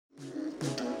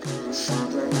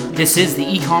This is the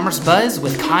e-commerce buzz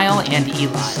with Kyle and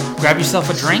Eli. Grab yourself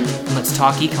a drink and let's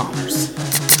talk e-commerce.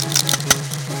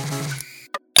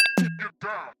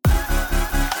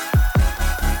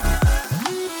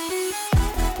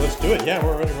 Let's do it. Yeah,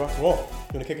 we're ready to rock and roll.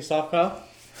 You want to kick us off, Kyle?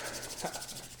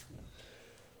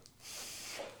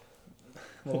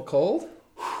 A little cold?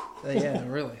 Yeah,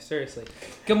 really, seriously.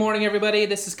 Good morning, everybody.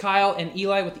 This is Kyle and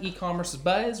Eli with e-commerce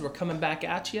buzz. We're coming back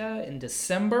at you in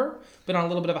December. Been on a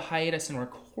little bit of a hiatus and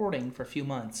recording for a few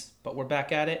months, but we're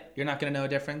back at it. You're not going to know a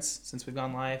difference since we've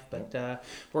gone live, but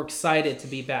we're excited to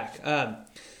be back.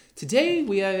 Today,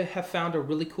 we have found a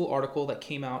really cool article that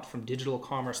came out from Digital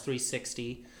Commerce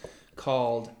 360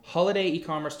 called Holiday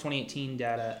E-commerce 2018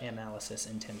 Data Analysis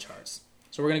in 10 Charts.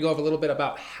 So we're going to go over a little bit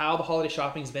about how the holiday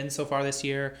shopping's been so far this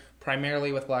year,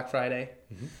 primarily with Black Friday,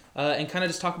 and kind of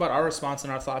just talk about our response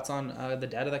and our thoughts on the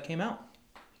data that came out.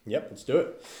 Yep, let's do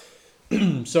it.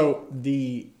 So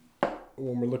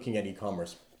when we're looking at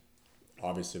e-commerce,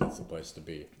 obviously that's the place to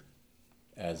be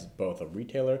as both a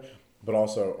retailer, but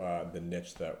also the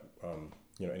niche that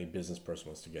any business person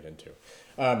wants to get into.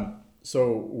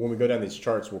 So when we go down these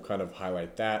charts, we'll kind of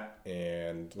highlight that,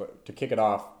 and to kick it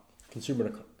off, consumer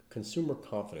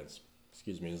confidence,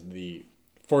 is the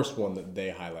first one that they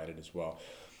highlighted as well.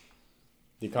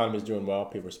 The economy is doing well,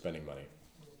 people are spending money,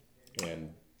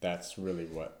 and that's really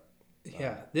what.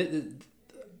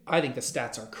 I think the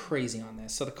stats are crazy on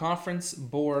this. So the Conference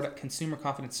Board Consumer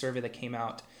Confidence Survey that came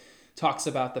out talks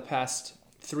about the past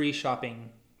 3 shopping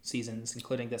seasons,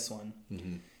 including this one,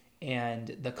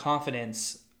 and the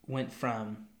confidence went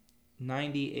from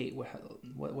 98.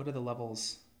 What are the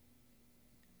levels?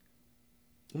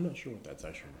 I'm not sure what that's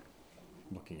actually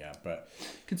looking at, but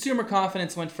consumer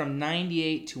confidence went from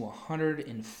 98 to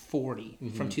 140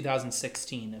 from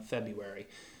 2016 in February.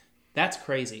 That's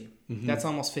crazy. That's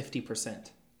almost 50%.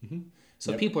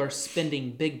 So people are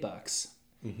spending big bucks,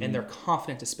 and they're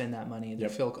confident to spend that money, and they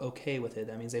feel okay with it.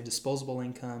 That means they have disposable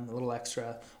income, a little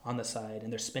extra on the side,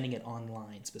 and they're spending it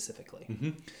online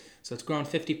specifically. So it's grown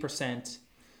 50%,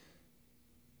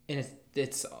 and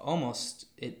it's almost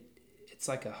It's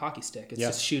like a hockey stick. It's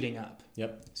just shooting up. The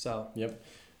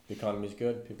economy's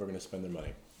good. People are going to spend their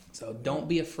money. So don't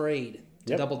be afraid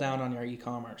to double down on your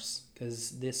e-commerce,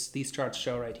 because these charts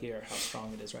show right here how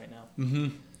strong it is right now.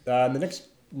 The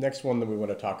next one that we want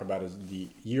to talk about is the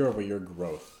year-over-year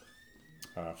growth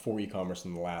for e-commerce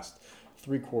in the last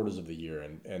 3 quarters of the year.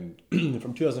 And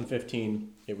from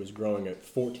 2015, it was growing at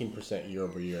 14%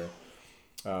 year-over-year.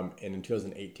 And in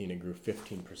 2018, it grew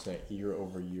 15% year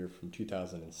over year from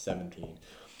 2017. And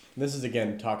this is,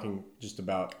 again, talking just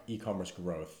about e-commerce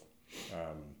growth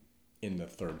in the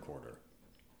third quarter.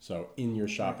 So in your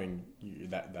shopping,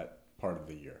 that part of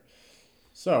the year.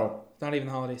 So not even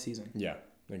the holiday season. Yeah,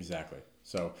 exactly.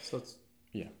 So it's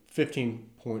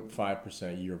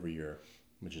 15.5% year over year,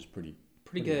 which is pretty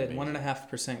good. Amazing.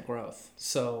 1.5% growth.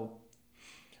 So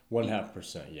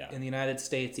 1.5%, yeah. In the United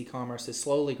States, e-commerce is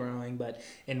slowly growing, but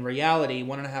in reality,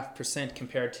 1.5%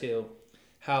 compared to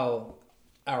how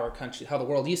the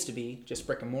world used to be, just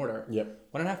brick and mortar.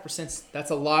 1.5%,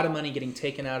 that's a lot of money getting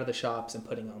taken out of the shops and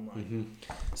putting online.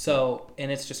 So,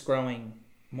 and it's just growing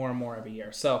more and more every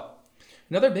year. So,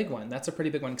 another big one. That's a pretty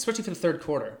big one, especially for the third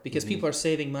quarter, because people are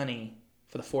saving money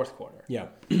for the fourth quarter.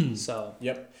 So.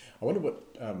 I wonder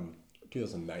what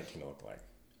 2019 will look like.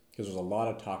 Because there's a lot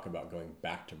of talk about going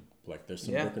back to, there's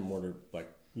some brick and mortar,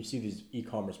 you see these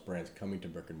e-commerce brands coming to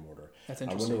brick and mortar. That's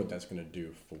interesting. I wonder what that's going to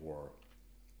do for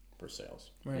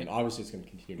sales. Right. And obviously it's going to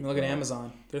continue to look at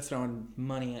Amazon. They're throwing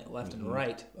money at left and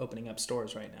right, opening up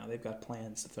stores right now. They've got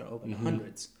plans to open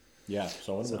hundreds. Yeah,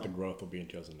 so I wonder what the growth will be in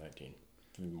 2019,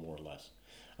 more or less.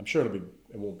 I'm sure it'll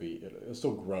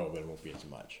still grow, but it won't be as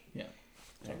much. Yeah,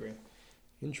 I agree.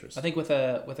 Interesting. I think with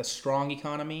a strong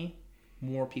economy,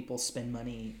 more people spend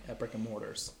money at brick and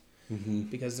mortars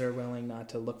because they're willing not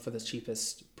to look for the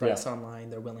cheapest price online.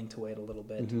 They're willing to wait a little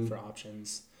bit for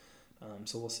options.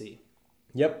 So we'll see.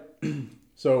 Yep.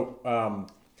 So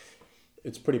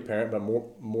it's pretty apparent, but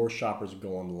more shoppers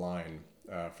go online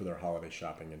for their holiday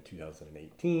shopping in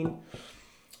 2018.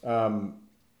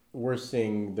 We're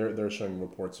seeing they're showing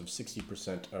reports of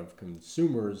 60% of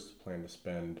consumers plan to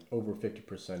spend over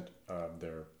 50% of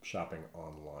their shopping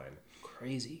online.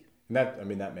 Crazy. And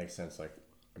that makes sense.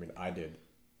 I did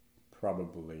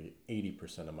probably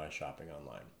 80% of my shopping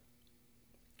online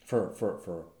for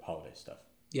holiday stuff.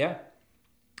 Yeah,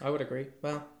 I would agree.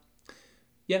 Well,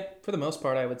 yeah, for the most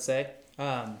part, I would say.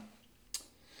 I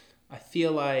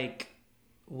feel like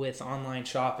with online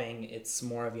shopping, it's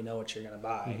more of you know what you're going to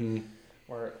buy.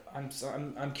 or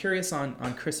I'm curious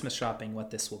on Christmas shopping what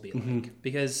this will be like,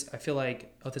 because I feel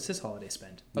like this is holiday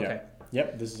spend. Okay.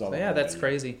 Yep. This is all. So yeah, that's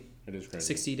crazy. It is crazy.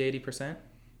 60 to 80%.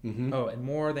 Oh, and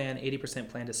more than 80%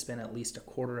 plan to spend at least a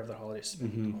quarter of the holiday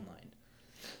spend online.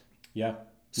 Yeah.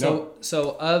 So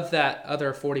of that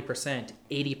other 40%,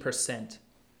 80%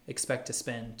 expect to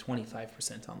spend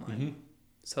 25% online.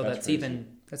 So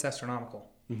that's astronomical.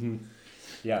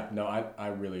 Yeah. No, I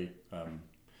really.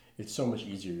 It's so much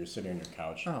easier. You're sitting on your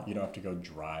couch. Oh. You don't have to go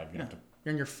drive. You don't have to.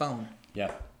 You're on your phone.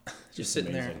 Yeah. Just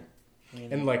sitting there.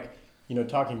 And like,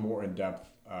 talking more in depth,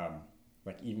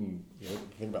 like even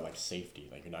think about like safety.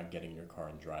 Like you're not getting in your car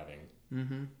and driving.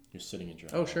 You're sitting in your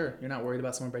Oh, sure. You're not worried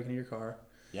about someone breaking into your car.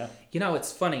 Yeah.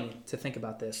 It's funny to think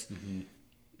about this.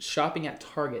 Shopping at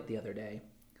Target the other day,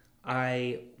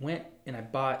 I went and I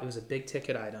bought, it was a big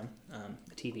ticket item,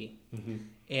 a TV.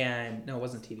 And no, it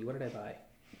wasn't a TV. What did I buy?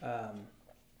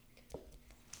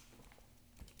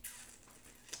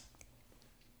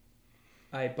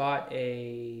 I bought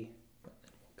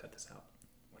cut this out.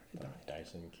 What did I buy?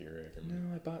 Dyson Keurig.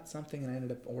 No, I bought something and I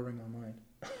ended up ordering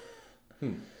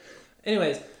online.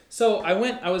 Anyways, so I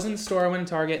was in the store, I went to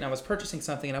Target and I was purchasing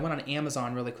something and I went on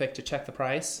Amazon really quick to check the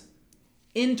price.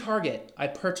 In Target, I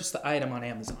purchased the item on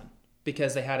Amazon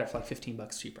because they had it for like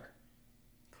 $15 cheaper.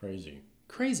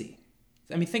 Crazy.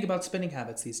 I mean, think about spending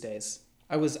habits these days.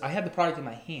 I had the product in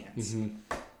my hands and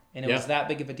it was that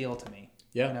big of a deal to me.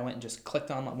 Yeah. And I went and just clicked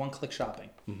on one-click shopping.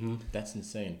 That's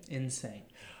insane.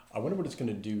 I wonder what it's going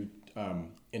to do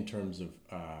in terms of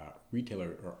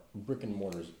retailer or brick and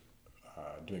mortars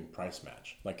doing price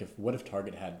match. Like, what if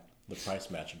Target had the price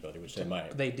match ability, which they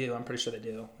might? They do. I'm pretty sure they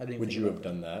do. Would you have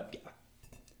done that? Yeah.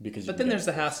 But then there's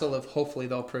the hassle of hopefully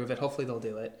they'll prove it. Hopefully they'll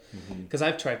do it. Because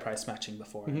I've tried price matching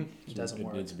before. And it doesn't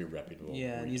work. It needs to be reputable.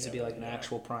 Yeah, it needs to be like an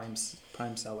actual prime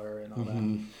seller and all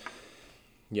that.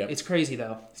 Yeah, it's crazy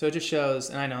though. So it just shows,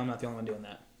 and I know I'm not the only one doing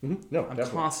that. No, I'm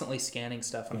definitely. constantly scanning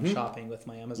stuff when I'm shopping with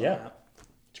my Amazon app.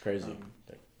 It's crazy.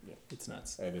 It's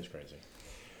nuts. It is crazy.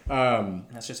 And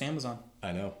that's just Amazon.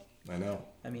 I know.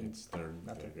 I mean, they're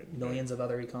millions of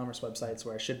other e-commerce websites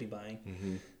where I should be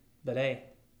buying. But hey,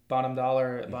 bottom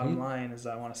line is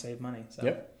I want to save money. So.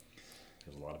 Yep.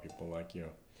 There's a lot of people like you.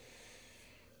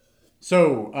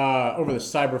 So over the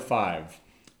Cyber 5,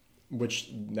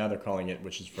 which now they're calling it,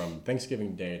 which is from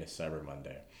Thanksgiving Day to Cyber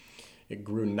Monday, it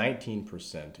grew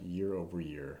 19% year over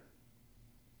year.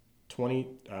 What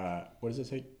does it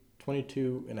say?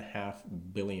 22.5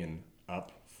 billion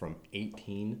up from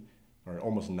 18 or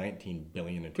almost 19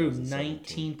 billion in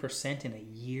 2017. 19% in a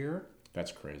year.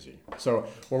 That's crazy. So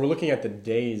when we're looking at the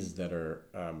days that are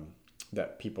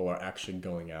that people are actually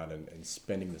going out and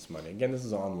spending this money, again, this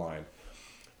is online,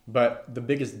 but the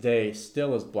biggest day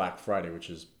still is Black Friday, which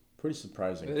is pretty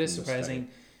surprising. It is surprising.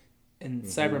 And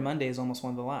Cyber Monday is almost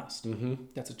one of the last.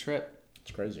 That's a trip. It's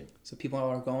crazy. So people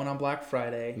are going on Black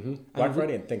Friday. Black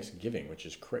Friday and Thanksgiving, which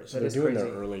is crazy. So they're doing their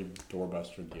early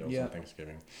doorbuster deals on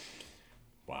Thanksgiving.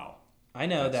 Wow. I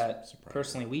know that surprising.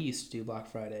 Personally, we used to do Black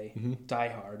Friday. Die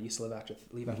Hard used to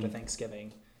leave after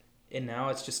Thanksgiving. And now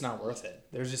it's just not worth it.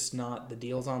 There's just not the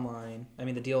deals online. I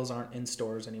mean, the deals aren't in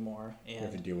stores anymore. And you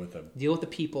have to deal with the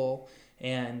people,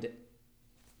 and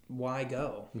why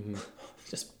go?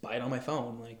 Just buy it on my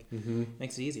phone.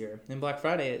 Makes it easier. And Black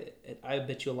Friday, I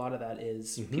bet you a lot of that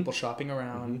is people shopping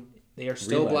around. They are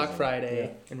still Black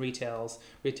Friday in retail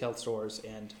stores,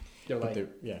 and they're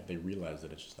they realize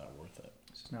that it's just not worth it.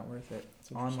 It's just not worth it.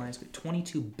 Online,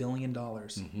 $22 billion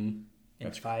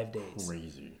in 5 days.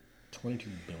 Crazy. 22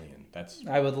 billion. That's.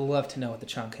 I would love to know what the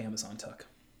chunk Amazon took.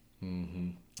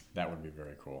 That would be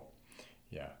very cool.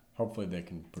 Yeah. Hopefully they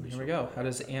can produce. Here we go. How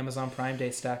does Amazon Prime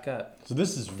Day stack up? So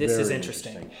this is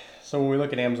interesting. So when we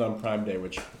look at Amazon Prime Day,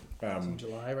 which it's in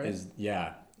July, right?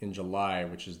 In July,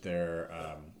 which is their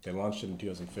they launched it in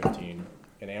 2015,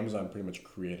 and Amazon pretty much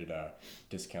created a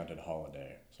discounted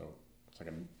holiday. So it's like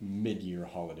a mid-year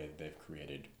holiday that they've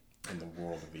created in the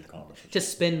world of e-commerce. To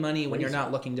spend money when you're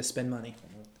not looking to spend money.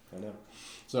 I know.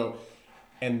 So,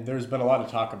 and there's been a lot of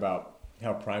talk about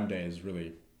how Prime Day is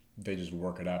really, they just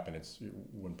work it up, and it's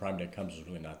when Prime Day comes, there's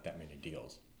really not that many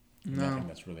deals. No. Nothing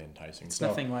that's really enticing. It's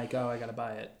nothing like, I got to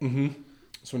buy it.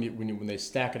 So when they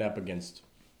stack it up against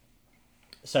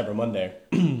Cyber Monday,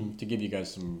 to give you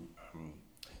guys some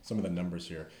of the numbers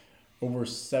here, over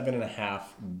 $7.5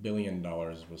 billion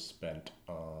was spent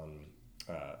on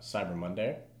Cyber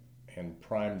Monday, and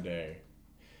Prime Day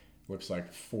looks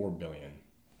like $4 billion.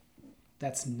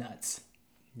 That's nuts.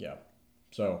 Yeah.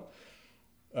 So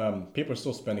people are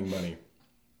still spending money,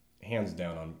 hands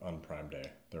down, on Prime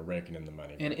Day. They're raking in the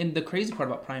money. And the crazy part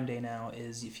about Prime Day now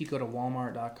is if you go to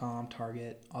Walmart.com,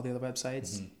 Target, all the other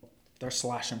websites, they're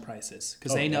slashing prices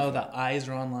because Oh, they know definitely. the eyes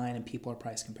are online and people are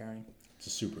price comparing. It's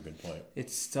a super good point.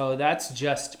 So that's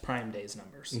just Prime Day's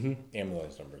numbers.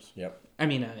 Amazon's numbers. Yep. I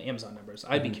mean, Amazon numbers.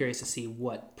 I'd be curious to see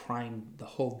what Prime the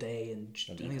whole day in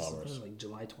I think it's e-commerce. like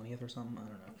July 20th or something. I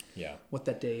don't know Yeah. what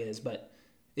that day is, but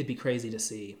it'd be crazy to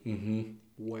see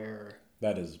where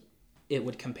That is. it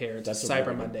would compare to That's a Cyber really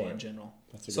good Monday in point. general.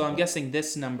 That's a So good I'm point. guessing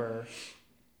this number,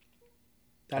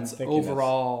 that's thinking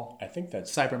overall I think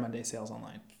that's. Cyber Monday sales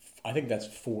online. I think that's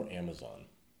for Amazon.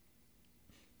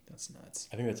 That's nuts.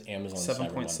 I think that's Amazon Seven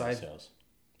Cyber point Monday five- sales.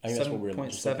 I think that's what we're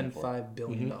just looking for. $7.75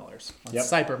 billion on Yep.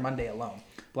 Cyber Monday alone.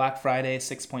 Black Friday,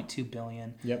 $6.2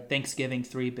 billion. Yep. Thanksgiving,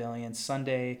 $3 billion.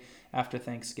 Sunday after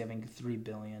Thanksgiving, $3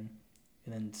 billion.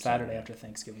 And then Saturday after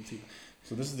Thanksgiving, $3 billion.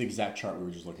 So this is the exact chart we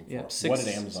were just looking for. Yep. What did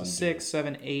Amazon do? 6,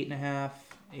 7, 8.5,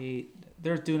 8.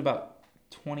 They're doing about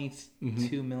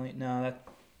 22 million. No,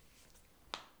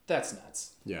 that's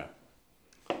nuts. Yeah.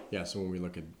 Yeah, so when we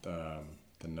look at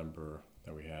the number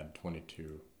that we had,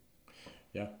 22,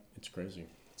 yeah, it's crazy.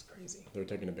 It's crazy. They're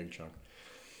taking a big chunk.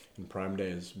 And Prime Day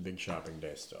is big shopping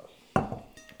day still.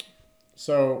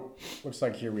 So, looks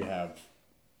like here we have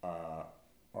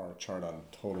our chart on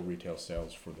total retail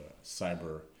sales for the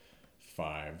Cyber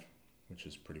 5, which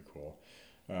is pretty cool.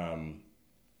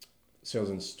 Sales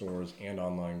in stores and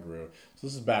online grew. So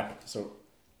this is back. So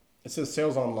it says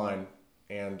sales online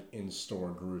and in store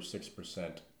grew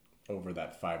 6% over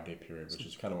that 5-day period, which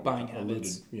is kind of what Buying we alluded,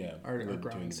 habits are alluded to in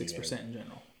growing the 6% in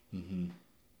general. beginning.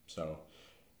 So,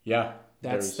 yeah,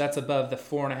 That's above the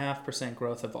 4.5%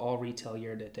 growth of all retail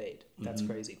year to date. That's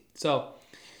crazy. So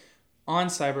on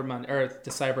Cyber Monday or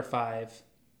the Cyber 5,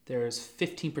 there's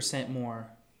 15% more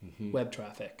web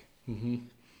traffic.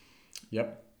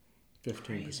 Yep,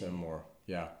 15% more.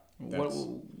 Yeah, What's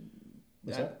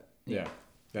that? Yeah,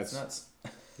 that's nuts.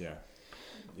 yeah.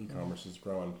 E-commerce is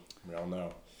growing. We all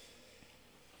know.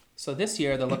 So this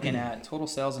year they're looking at total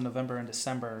sales in November and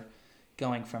December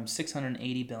going from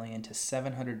 680 billion to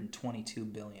 722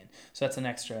 billion. So that's an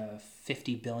extra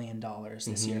 $50 billion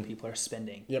this year people are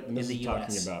spending Yep, and in this the is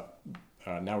US. talking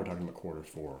about. Now we're talking about quarter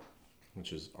 4,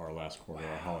 which is our last quarter,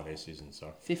 our holiday season.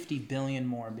 So 50 billion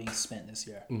more being spent this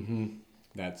year.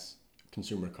 that's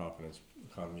consumer confidence.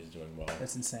 Economy is doing well.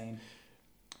 That's insane.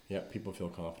 Yep, people feel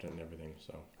confident in everything.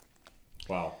 So,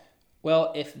 wow.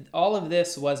 Well, if all of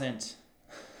this wasn't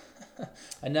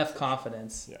enough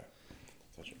confidence, Yeah,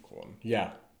 such a cool one.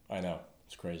 Yeah, I know.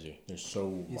 It's crazy. There's so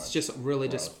much. it's just really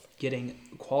just growth. getting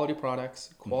quality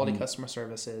products, quality customer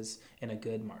services, and a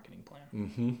good marketing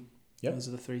plan. Yep. Those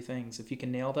are the 3 things. If you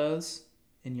can nail those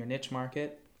in your niche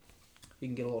market, you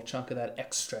can get a little chunk of that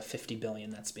extra 50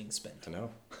 billion that's being spent. I know.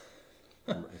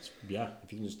 Yeah,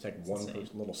 if you can just take one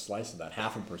little slice of that,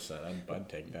 0.5%, I'd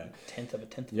take that. Tenth of a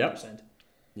Yep. percent.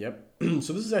 Yep.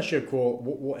 So this is actually a cool.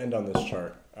 We'll end on this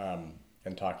chart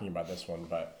and talking about this one,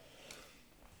 but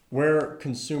where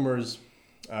consumers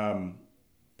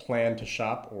plan to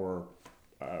shop or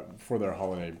for their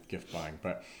holiday gift buying,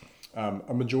 but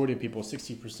a majority of people,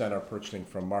 60%, are purchasing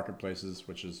from marketplaces,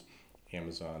 which is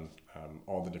Amazon,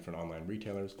 all the different online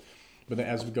retailers. But then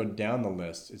as we go down the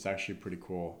list, it's actually pretty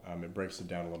cool. It breaks it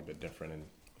down a little bit different, and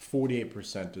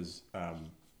 48% is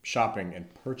shopping and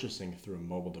purchasing through a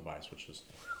mobile device, which just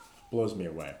blows me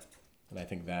away. And I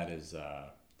think that is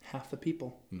Half the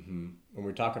people. when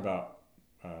we talk about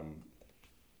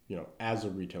as a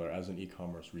retailer, as an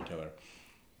e-commerce retailer,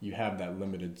 you have that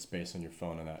limited space on your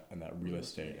phone and that real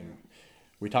estate. And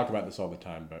we talk about this all the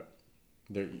time, but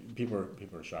people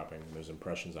are shopping. And there's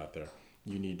impressions out there.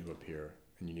 You need to appear,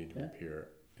 and you need to appear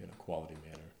in a quality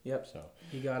manner. Yep. So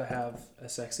You got to have a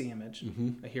sexy image,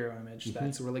 a hero image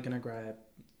that's really going to grab,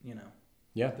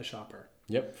 yeah, the shopper.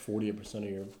 yep. 48%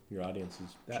 of your audience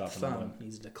is That shopping thumb online.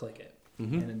 needs to click it.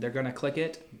 And they're going to click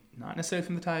it, not necessarily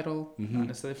from the title, not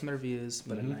necessarily from the reviews,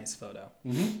 but a nice photo.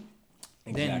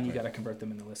 Then you got to convert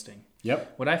them into listing.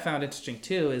 Yep. What I found interesting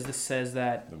too is this says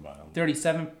that The vinyl.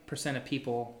 37% of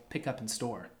people pick up in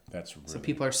store. That's really So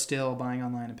people are still buying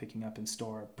online and picking up in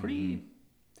store. Pretty,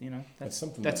 That's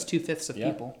something that's that- 2/5 of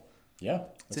yeah. people. yeah.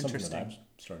 That's something interesting. that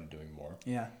I've started doing more.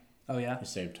 Yeah. Oh yeah. You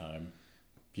save time.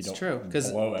 You It's don't true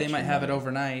because blow they extra might have it money.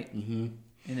 overnight, and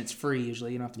it's free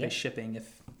usually. You don't have to pay Yeah. shipping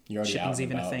if You're already shipping's out and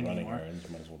even a about thing running anymore. errands. You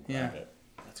might as well Yeah. grab it.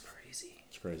 That's crazy.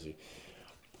 It's crazy.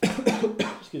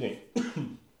 Excuse me.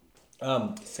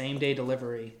 Same day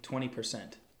delivery,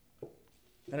 20%.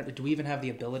 Do we even have the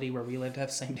ability where we live to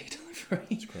have same day delivery?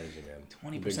 It's crazy, man.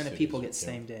 20% of people get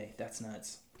same day. That's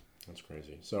nuts. That's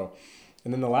crazy. So,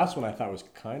 and then the last one I thought was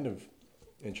kind of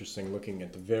interesting. Looking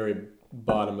at the very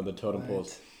bottom of the totem pole,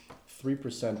 is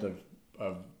 3%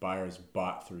 of buyers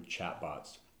bought through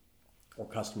chatbots. or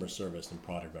customer service and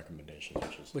product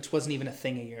recommendations, which wasn't even a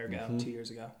thing a year ago, 2 years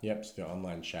ago. Yep, so the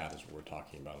online chat is what we're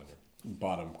talking about on your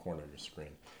bottom corner of your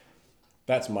screen.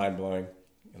 That's mind-blowing,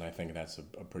 and I think that's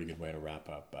a pretty good way to wrap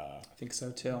up I think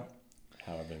so too.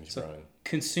 How everything's growing.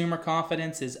 Consumer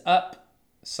confidence is up.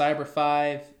 Cyber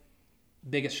 5,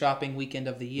 biggest shopping weekend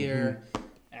of the year.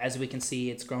 As we can see,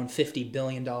 it's grown $50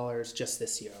 billion just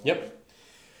this year. Yep.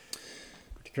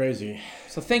 Crazy.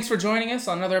 So thanks for joining us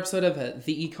on another episode of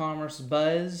The E-Commerce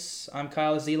Buzz. I'm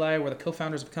Kyle Eli. We're the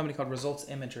co-founders of a company called Results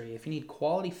Imagery. If you need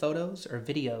quality photos or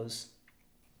videos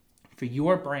for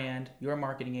your brand, your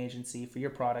marketing agency, for your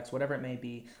products, whatever it may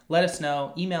be, let us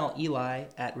know. Email Eli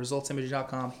at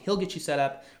resultsimagery.com. He'll get you set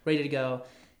up, ready to go.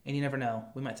 And you never know,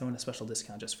 we might throw in a special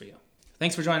discount just for you.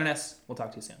 Thanks for joining us. We'll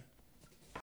talk to you soon.